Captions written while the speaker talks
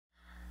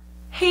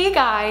Hey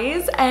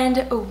guys,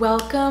 and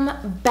welcome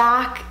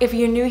back. If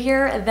you're new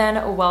here,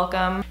 then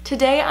welcome.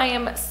 Today I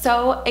am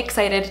so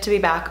excited to be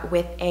back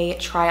with a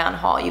try-on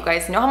haul. You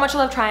guys know how much I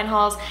love try-on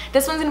hauls.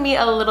 This one's gonna be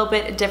a little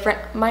bit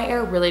different. My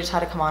hair really just had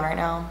to come on right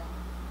now.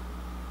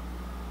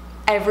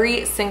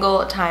 Every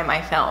single time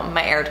I film,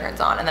 my air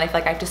turns on and then I feel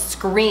like I have to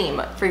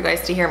scream for you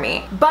guys to hear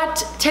me. But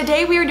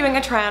today we are doing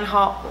a try-on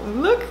haul.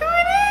 Look who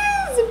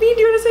it is! Me,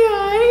 do you want to say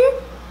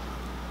hi?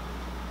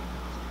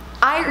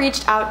 I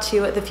reached out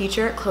to the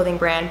Phuture clothing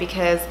brand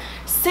because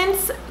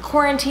since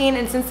quarantine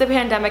and since the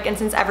pandemic and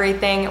since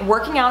everything,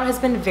 working out has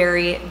been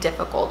very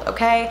difficult,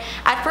 okay?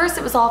 At first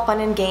it was all fun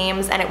and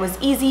games and it was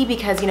easy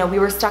because, you know, we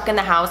were stuck in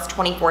the house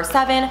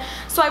 24/7,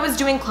 so I was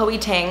doing Chloe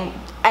Ting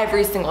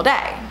every single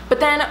day. But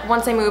then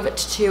once I moved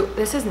to,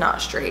 this is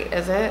not straight,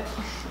 is it?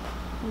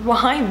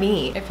 Why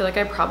me? I feel like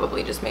I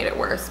probably just made it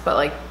worse, but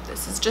like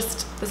this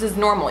is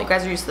normal. You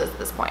guys are used to this at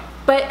this point.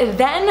 But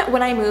then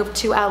when I moved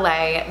to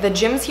LA, the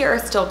gyms here are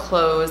still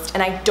closed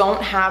and I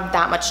don't have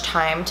that much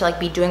time to like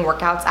be doing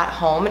workouts at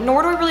home,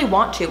 nor do I really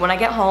want to. When I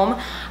get home,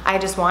 I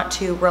just want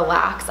to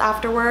relax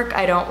after work.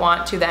 I don't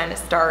want to then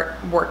start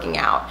working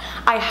out.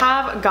 I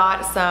have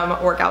got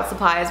some workout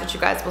supplies, which you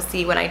guys will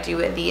see when I do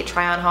the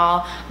try-on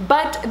haul,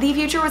 but the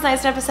Phuture was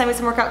nice enough to send me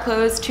some workout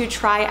clothes to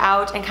try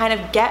out and kind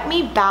of get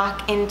me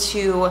back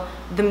into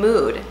the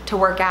mood to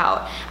work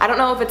out. I don't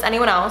know if it's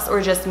anyone else or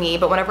just me,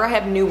 but whenever I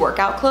have new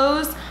workout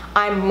clothes,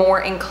 I'm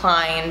more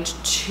inclined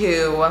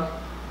to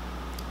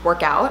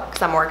work out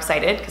because I'm more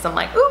excited because I'm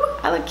like, ooh,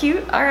 I look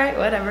cute, all right,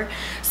 whatever.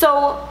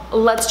 So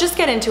let's just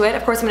get into it.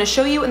 Of course, I'm gonna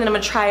show you and then I'm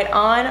gonna try it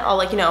on. I'll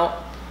like, you know,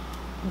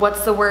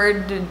 what's the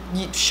word,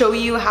 show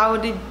you how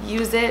to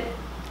use it.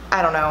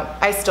 I don't know,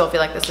 I still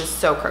feel like this is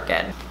so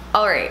crooked.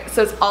 All right,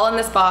 so it's all in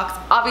this box.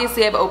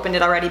 Obviously I've opened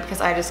it already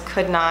because I just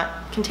could not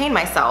contain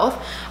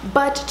myself.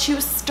 But to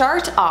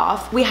start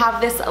off, we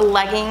have this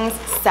leggings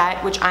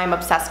set, which I'm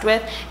obsessed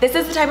with. This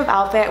is the type of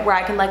outfit where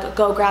I can like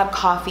go grab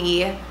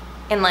coffee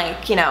in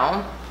like, you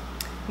know,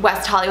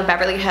 West Hollywood,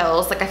 Beverly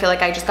Hills. Like I feel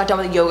like I just got done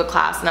with a yoga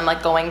class and I'm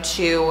like going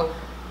to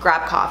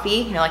grab coffee,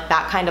 you know, like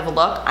that kind of a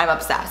look. I'm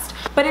obsessed.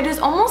 But it is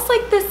almost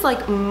like this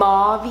like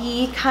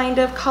mauve-y kind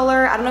of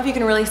color. I don't know if you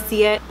can really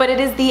see it, but it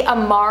is the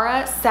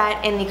Amara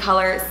set in the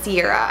color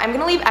Sierra. I'm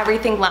gonna leave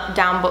everything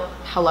down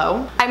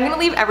I'm gonna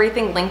leave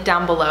everything linked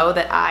down below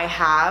that I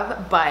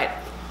have, but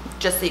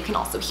just so you can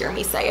also hear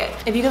me say it.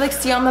 If you could like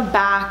see on the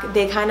back,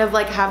 they kind of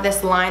like have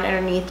this line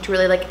underneath to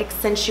really like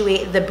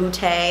accentuate the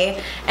bootay,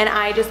 and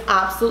I just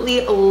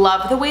absolutely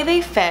love the way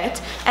they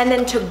fit. And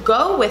then to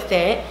go with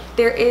it,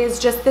 there is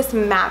just this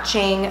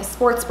matching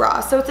sports bra.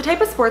 So it's a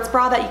type of sports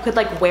bra that you could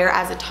like wear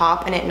as a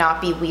top and it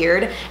not be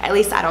weird. At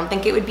least I don't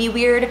think it would be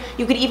weird.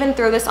 You could even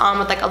throw this on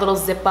with like a little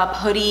zip up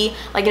hoodie,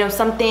 like, you know,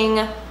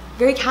 something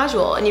very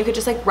casual, and you could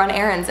just like run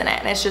errands in it.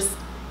 And it's just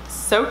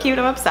so cute,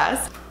 I'm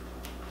obsessed.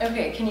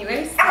 Okay, can you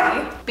guys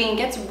see? Bean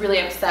gets really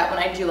upset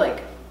when I do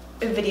like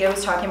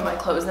videos talking about my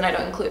clothes and I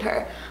don't include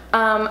her.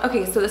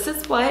 Okay, so this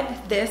is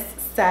what this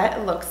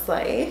set looks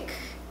like.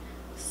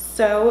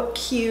 So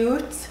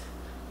cute,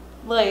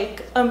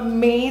 like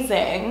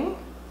amazing,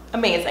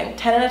 amazing.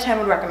 10 out of 10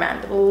 would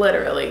recommend,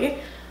 literally.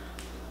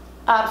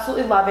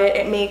 Absolutely love it.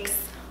 It makes,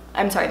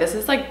 I'm sorry, this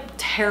is like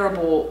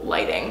terrible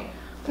lighting.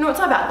 No, it's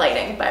not bad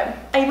lighting, but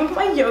I even put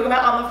my yoga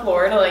mat on the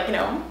floor to like, you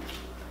know,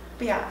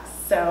 but yeah.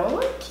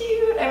 So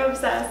cute, I'm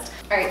obsessed.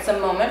 All right, so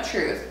moment of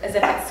truth, as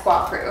if it's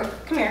squat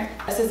proof. Come here.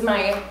 This is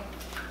my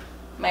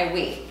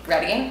weight.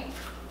 Ready?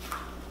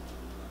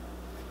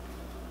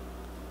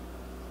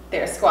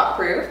 There's squat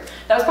proof.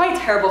 That was probably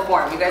terrible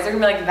form. You guys are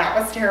gonna be like, that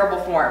was terrible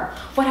form.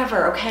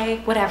 Whatever, okay,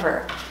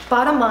 whatever.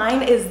 Bottom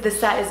line is this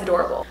set is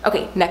adorable.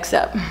 Okay, next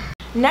up.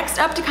 Next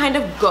up, to kind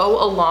of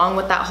go along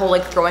with that whole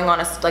like throwing on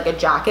a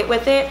jacket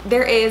with it,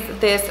 there is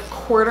this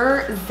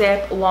quarter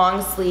zip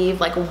long sleeve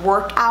like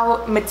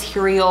workout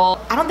material.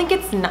 I don't think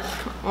it's,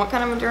 what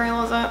kind of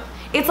material is it?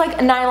 It's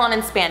like nylon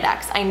and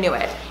spandex, I knew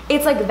it.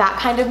 It's like that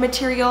kind of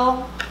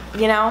material,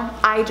 you know?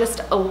 I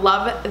just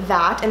love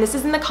that. And this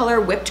is in the color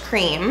Whipped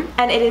Cream,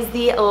 and it is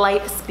the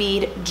Light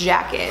Speed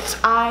jacket.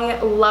 I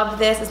love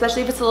this,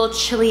 especially if it's a little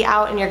chilly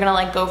out and you're gonna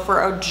like go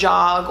for a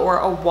jog or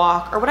a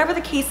walk or whatever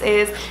the case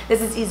is.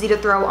 This is easy to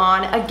throw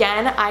on.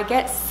 Again, I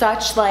get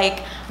such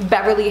like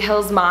Beverly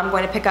Hills mom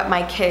going to pick up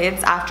my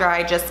kids after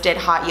I just did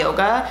hot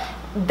yoga.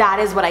 That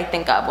is what I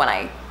think of when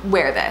I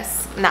wear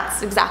this. And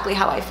that's exactly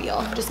how I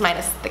feel, just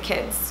minus the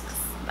kids,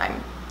 'cause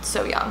I'm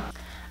so young.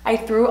 I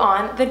threw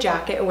on the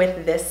jacket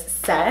with this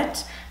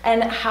set,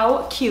 and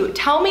how cute.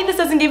 Tell me this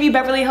doesn't give you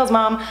Beverly Hills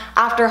mom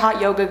after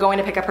hot yoga going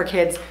to pick up her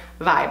kids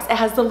vibes. It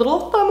has the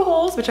little thumb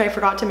holes, which I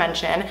forgot to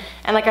mention.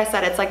 And like I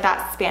said, it's like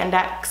that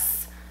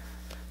spandex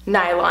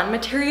nylon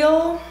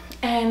material.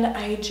 And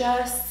I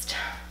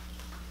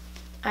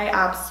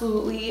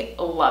absolutely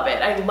love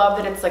it. I love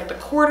that it's like the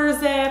quarter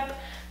zip,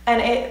 and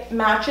it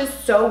matches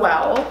so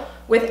well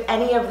with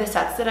any of the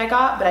sets that I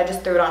got, but I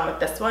just threw it on with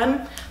this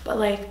one. But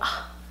like,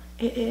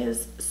 it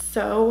is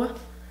so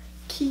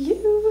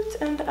cute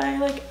and I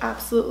like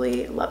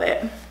absolutely love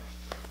it.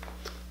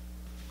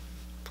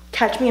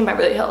 Catch me in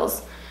Beverly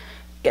Hills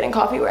getting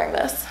coffee wearing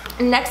this.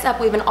 Next up,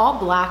 we have an all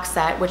black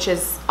set, which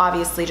is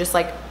obviously just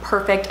like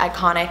perfect,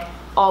 iconic.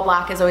 All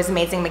black is always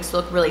amazing, makes you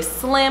look really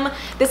slim.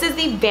 This is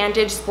the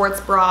Vantage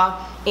sports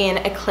bra in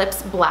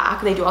Eclipse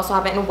Black. They do also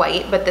have it in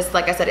white, but this,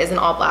 like I said, is an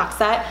all black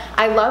set.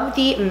 I love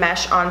the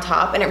mesh on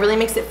top, and it really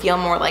makes it feel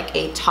more like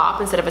a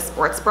top instead of a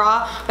sports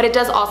bra, but it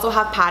does also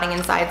have padding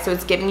inside, so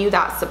it's giving you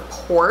that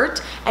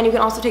support, and you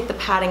can also take the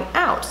padding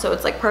out, so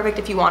it's like perfect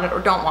if you want it or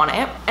don't want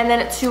it. And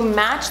then to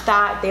match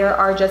that, there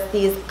are just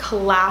these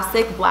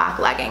classic black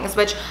leggings,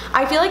 which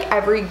I feel like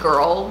every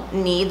girl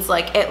needs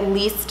like at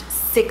least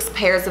 6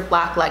 pairs of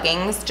black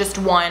leggings, just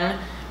one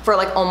for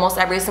like almost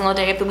every single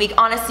day of the week.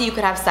 Honestly, you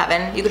could have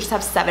 7. You could just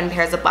have 7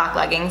 pairs of black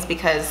leggings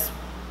because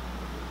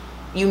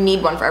you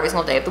need one for every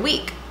single day of the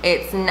week.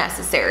 It's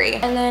necessary.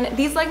 And then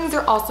these leggings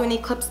are also in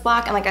Eclipse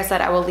Black, and like I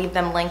said, I will leave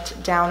them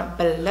linked down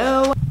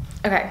below.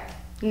 Okay,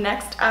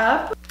 next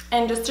up,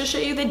 and just to show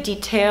you the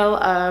detail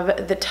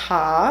of the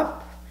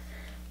top,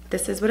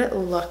 this is what it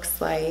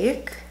looks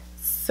like.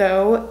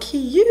 So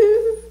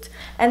cute.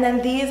 And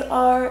then these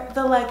are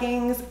the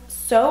leggings,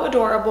 so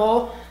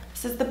adorable.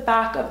 This is the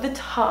back of the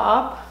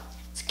top.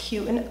 It's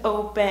cute and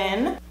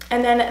open.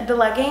 And then the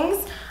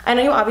leggings, I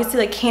know you obviously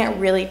like can't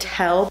really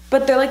tell,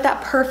 but they're like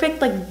that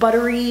perfect like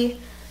buttery,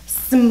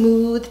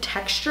 smooth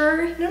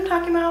texture. You know what I'm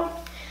talking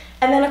about?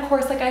 And then of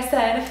course, like I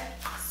said,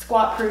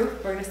 squat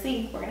proof. We're gonna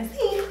see, we're gonna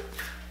see.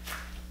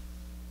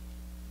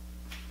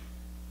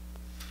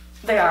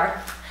 They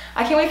are.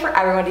 I can't wait for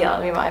everyone to yell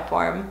at me my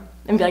form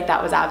and be like,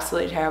 that was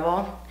absolutely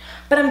terrible.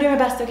 But I'm doing my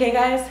best, okay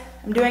guys?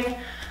 I'm doing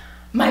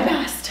my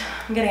best.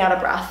 I'm getting out of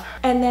breath.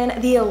 And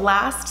then the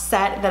last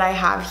set that I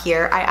have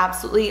here, I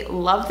absolutely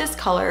love this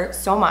color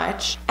so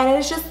much. And it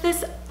is just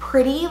this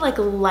pretty like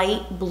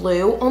light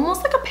blue,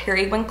 almost like a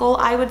periwinkle,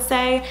 I would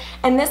say.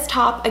 And this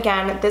top,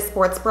 again, this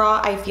sports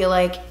bra, I feel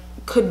like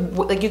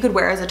you could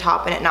wear as a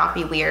top and it not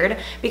be weird,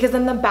 because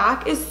then the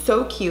back is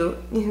so cute.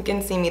 You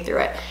can see me through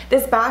it.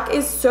 This back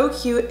is so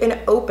cute and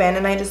open,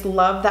 and I just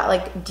love that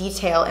like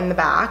detail in the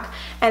back.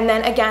 And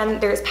then again,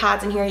 there's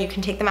pads in here. You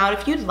can take them out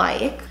if you'd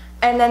like.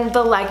 And then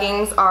the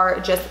leggings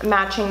are just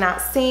matching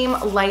that same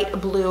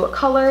light blue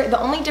color. The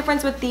only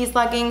difference with these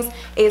leggings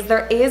is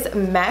there is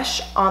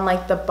mesh on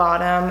like the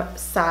bottom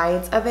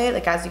sides of it,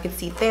 like as you can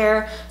see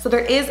there. So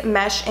there is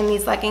mesh in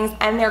these leggings,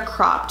 and they're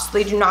cropped. So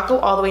they do not go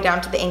all the way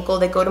down to the ankle.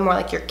 They go to more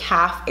like your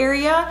calf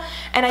area.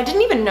 And I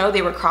didn't even know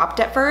they were cropped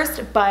at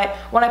first, but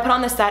when I put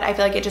on the set, I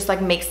feel like it just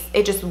like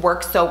it just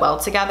works so well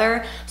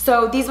together.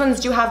 So these ones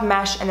do have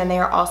mesh, and then they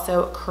are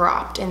also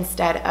cropped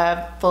instead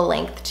of full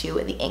length to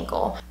the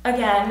ankle.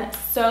 Again,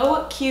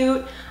 so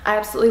cute. I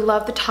absolutely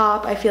love the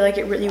top. I feel like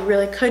you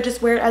really could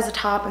just wear it as a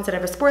top instead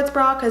of a sports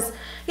bra, because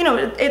you know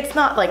it's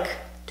not like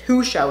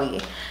too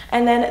showy.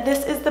 And then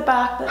this is the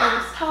back that I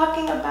was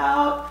talking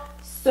about.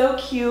 So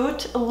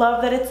cute.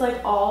 Love that it's like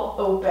all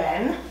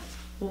open.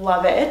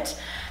 Love it.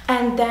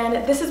 And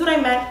then this is what I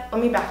meant.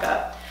 Let me back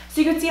up.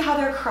 So you can see how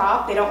they're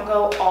cropped. They don't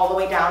go all the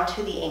way down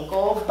to the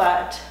ankle,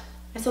 but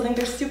I still think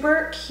they're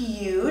super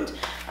cute.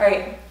 All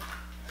right.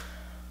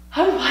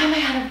 Why am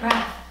I out of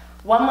breath?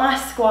 One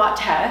last squat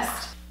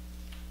test,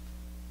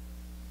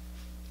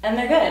 and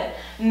they're good.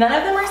 None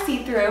of them are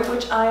see-through,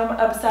 which I'm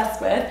obsessed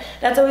with.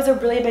 That's always a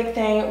really big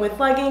thing with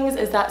leggings,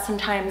 is that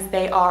sometimes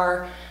they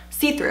are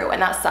see-through,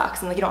 and that sucks,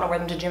 and like you don't want to wear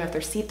them to gym if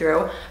they're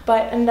see-through.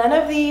 But none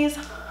of these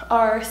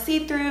are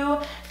see-through.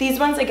 These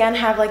ones again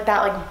have like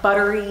that like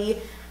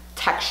buttery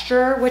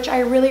texture, which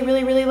I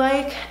really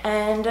like,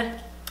 and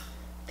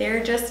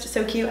they're just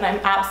so cute, and I'm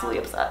absolutely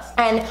obsessed.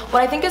 And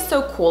what I think is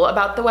so cool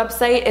about the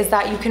website is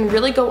that you can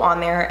really go on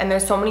there, and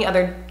there's so many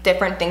other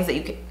different things that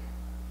you can.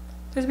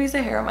 There's a piece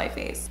of hair on my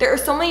face. There are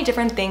so many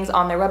different things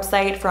on their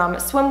website, from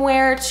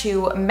swimwear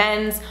to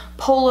men's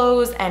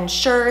polos and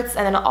shirts,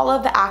 and then all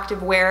of the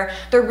activewear.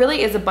 There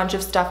really is a bunch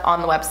of stuff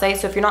on the website,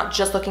 so if you're not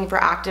just looking for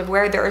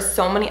activewear, there are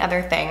so many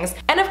other things.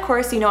 And of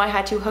course, you know I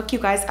had to hook you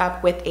guys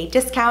up with a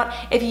discount.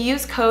 If you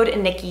use code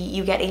Nikki,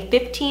 you get a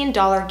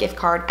 $15 gift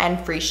card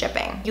and free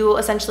shipping. You will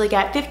essentially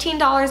get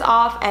 $15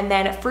 off and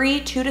then free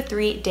 2 to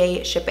 3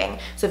 day shipping.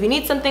 So if you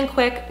need something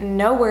quick,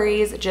 no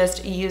worries,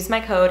 just use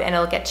my code and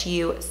it'll get to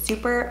you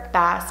super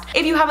fast.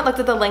 If you haven't looked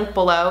at the link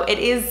below, it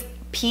is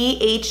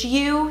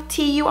Phuture,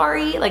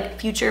 like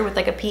future with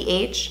like a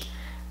PH,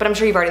 but I'm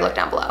sure you've already looked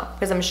down below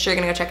because I'm sure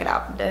you're gonna go check it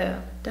out. Duh.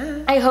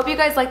 I hope you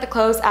guys like the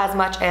clothes as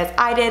much as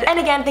I did. And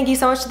again, thank you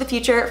so much to the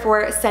Phuture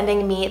for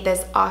sending me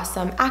this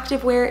awesome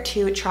activewear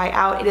to try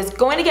out. It is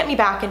going to get me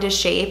back into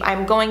shape.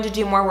 I'm going to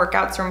do more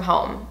workouts from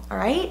home, all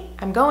right?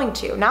 I'm going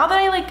to. Now that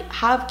I like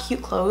have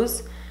cute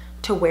clothes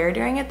to wear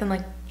during it, then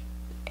like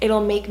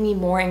it'll make me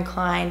more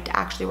inclined to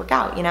actually work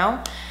out, you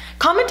know?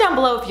 Comment down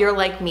below if you're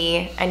like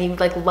me and you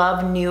like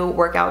love new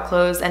workout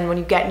clothes, and when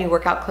you get new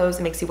workout clothes,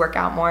 it makes you work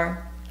out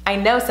more. I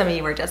know some of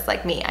you are just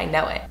like me, I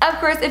know it. Of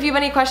course, if you have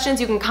any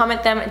questions, you can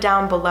comment them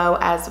down below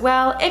as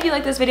well. If you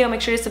like this video, make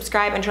sure to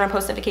subscribe and turn on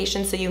post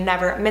notifications so you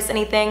never miss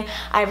anything.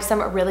 I have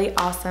some really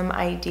awesome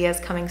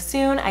ideas coming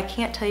soon. I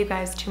can't tell you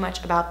guys too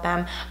much about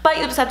them, but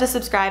you'll just have to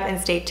subscribe and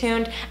stay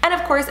tuned. And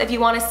of course, if you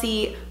wanna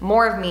see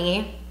more of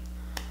me,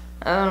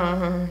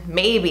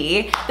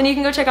 Maybe. Then you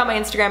can go check out my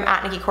Instagram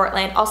at Nikki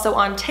Cortland. Also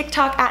on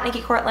TikTok at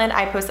Nikki Cortland.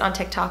 I post on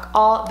TikTok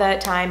all the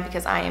time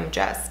because I am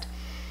just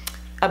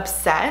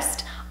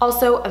obsessed.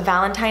 Also,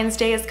 Valentine's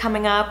Day is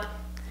coming up.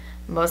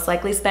 Most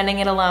likely spending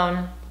it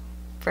alone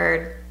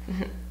for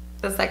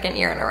the second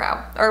year in a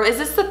row. Or is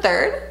this the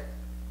third?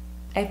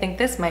 I think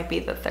this might be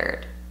the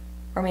third.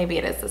 Or maybe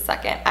it is the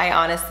second. I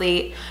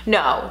honestly,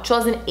 no,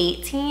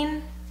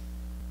 2018,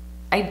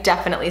 I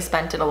definitely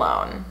spent it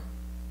alone.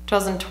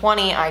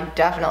 2020, I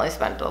definitely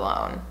spent it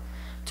alone.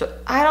 So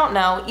I don't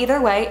know,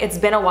 either way, it's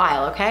been a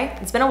while, okay?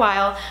 It's been a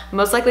while,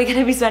 most likely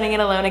gonna be spending it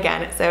alone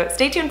again. So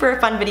stay tuned for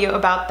a fun video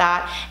about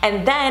that.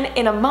 And then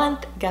in a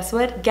month, guess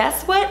what?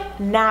 Guess what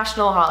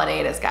national holiday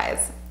it is,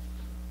 guys?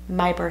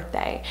 My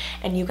birthday.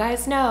 And you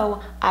guys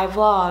know I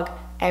vlog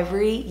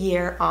every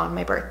year on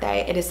my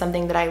birthday. It is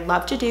something that I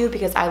love to do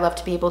because I love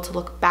to be able to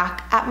look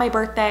back at my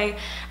birthday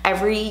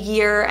every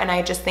year, and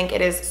I just think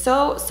it is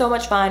so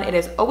much fun. It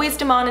is always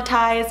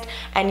demonetized,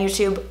 and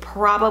YouTube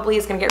probably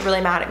is gonna get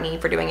really mad at me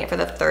for doing it for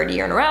the third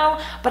year in a row,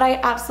 but I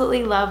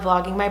absolutely love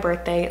vlogging my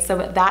birthday, so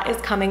that is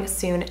coming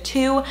soon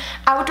too.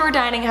 Outdoor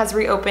dining has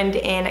reopened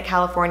in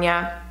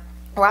California,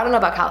 or I don't know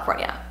about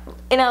California,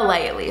 in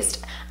LA at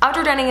least.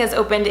 Outdoor dining has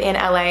opened in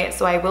LA,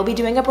 so I will be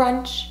doing a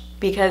brunch,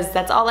 because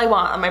that's all I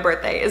want on my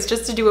birthday is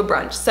just to do a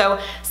brunch. So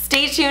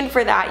stay tuned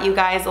for that, you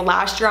guys.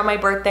 Last year on my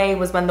birthday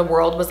was when the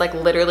world was like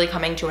literally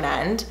coming to an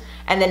end,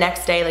 and the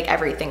next day like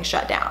everything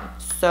shut down.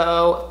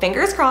 So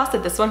fingers crossed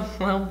that this one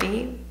will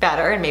be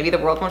better and maybe the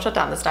world won't shut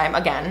down this time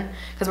again,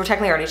 because we're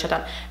technically already shut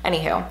down.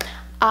 Anywho,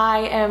 I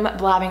am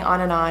blabbing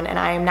on, and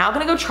I am now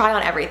gonna go try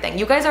on everything.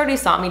 You guys already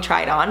saw me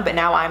try it on, but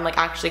now I'm like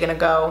actually gonna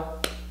go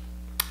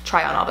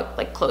try on all the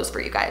like clothes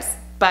for you guys.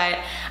 But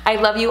I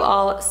love you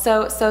all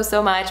so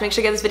much. Make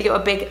sure to give this video a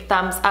big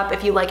thumbs up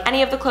if you like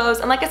any of the clothes.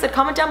 And like I said,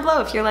 comment down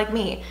below if you're like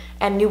me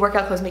and new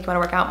workout clothes make you want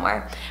to work out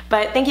more.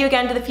 But thank you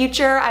again to the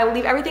Phuture. I will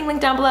leave everything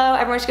linked down below.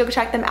 Everyone should go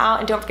check them out.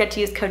 And don't forget to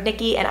use code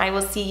Nikki. And I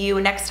will see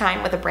you next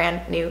time with a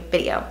brand new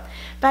video.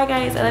 Bye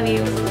guys, I love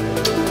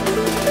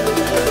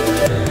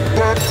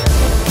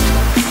you.